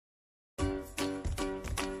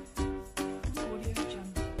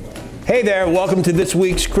Hey there, welcome to this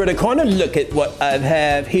week's Critter Corner. Look at what I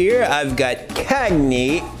have here. I've got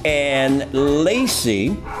Cagney and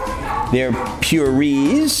Lacey. They're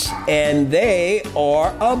purees, and they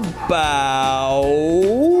are about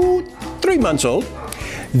 3 months old.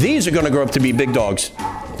 These are going to grow up to be big dogs.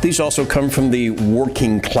 These also come from the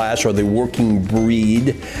working class or the working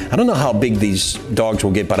breed. I don't know how big these dogs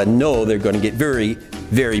will get, but I know they're going to get very,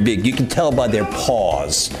 very big. You can tell by their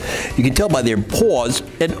paws. You can tell by their paws,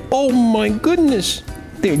 and oh my goodness,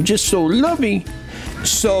 they're just so lovely.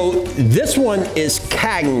 So this one is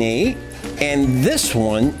Cagney, and this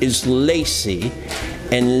one is Lacey.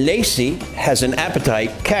 And Lacey has an appetite.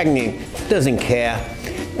 Cagney doesn't care.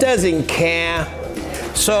 Doesn't care.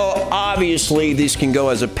 So obviously these can go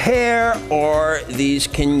as a pair or these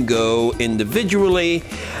can go individually.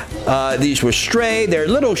 These were stray. They're a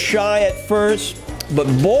little shy at first, but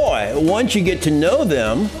boy, once you get to know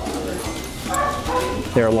them,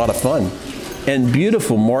 they're a lot of fun and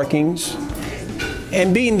beautiful markings.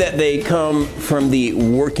 And being that they come from the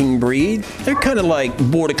working breed, they're kind of like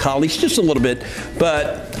border collies, just a little bit.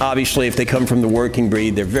 But obviously if they come from the working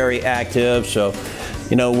breed, they're very active. So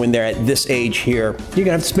you know, when they're at this age here, you're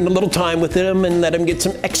gonna have to spend a little time with them and let them get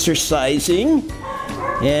some exercising.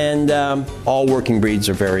 And all working breeds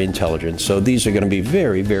are very intelligent. So these are gonna be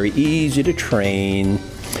very, very easy to train.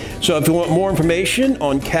 So if you want more information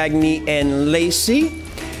on Cagney and Lacey,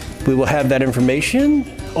 we will have that information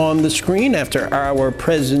on the screen after our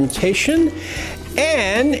presentation.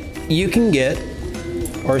 And you can get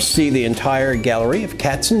or see the entire gallery of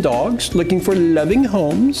cats and dogs looking for loving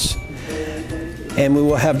homes. And we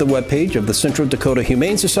will have the webpage of the Central Dakota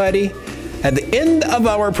Humane Society at the end of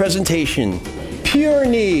our presentation. Pure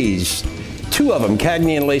knees, 2 of them,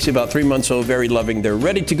 Cagney and Lacey, about 3 months old, very loving. They're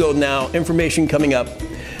ready to go now. Information coming up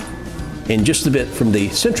in just a bit from the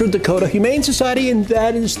Central Dakota Humane Society, and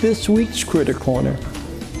that is this week's Critter Corner.